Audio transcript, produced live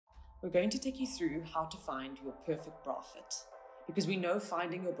We're going to take you through how to find your perfect bra fit, because we know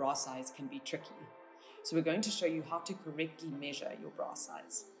finding your bra size can be tricky. So we're going to show you how to correctly measure your bra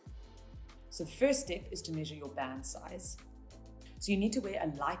size. So the first step is to measure your band size. So you need to wear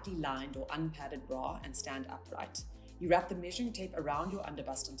a lightly lined or unpadded bra and stand upright. You wrap the measuring tape around your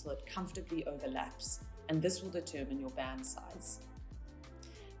underbust until it comfortably overlaps, and this will determine your band size.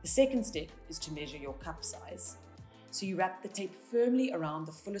 The second step is to measure your cup size. So you wrap the tape firmly around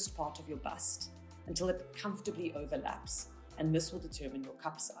the fullest part of your bust until it comfortably overlaps, and this will determine your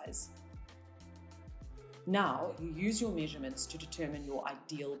cup size. Now you use your measurements to determine your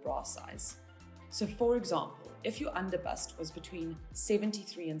ideal bra size. So for example, if your underbust was between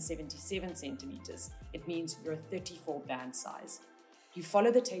 73 and 77 centimeters, it means you're a 34 band size. You follow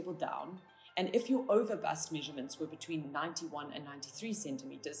the table down, and if your overbust measurements were between 91 and 93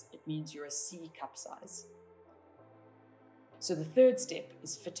 centimeters, it means you're a C cup size. So the third step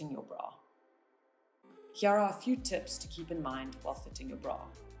is fitting your bra. Here are a few tips to keep in mind while fitting your bra.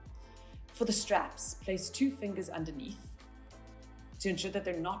 For the straps, place 2 fingers underneath to ensure that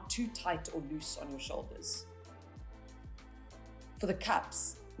they're not too tight or loose on your shoulders. For the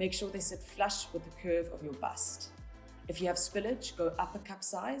cups, make sure they sit flush with the curve of your bust. If you have spillage, go up a cup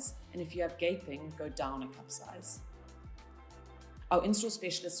size, and if you have gaping, go down a cup size. Our in-store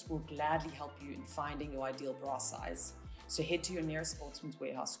specialists will gladly help you in finding your ideal bra size, so head to your nearest Sportsman's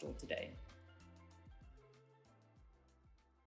Warehouse store today.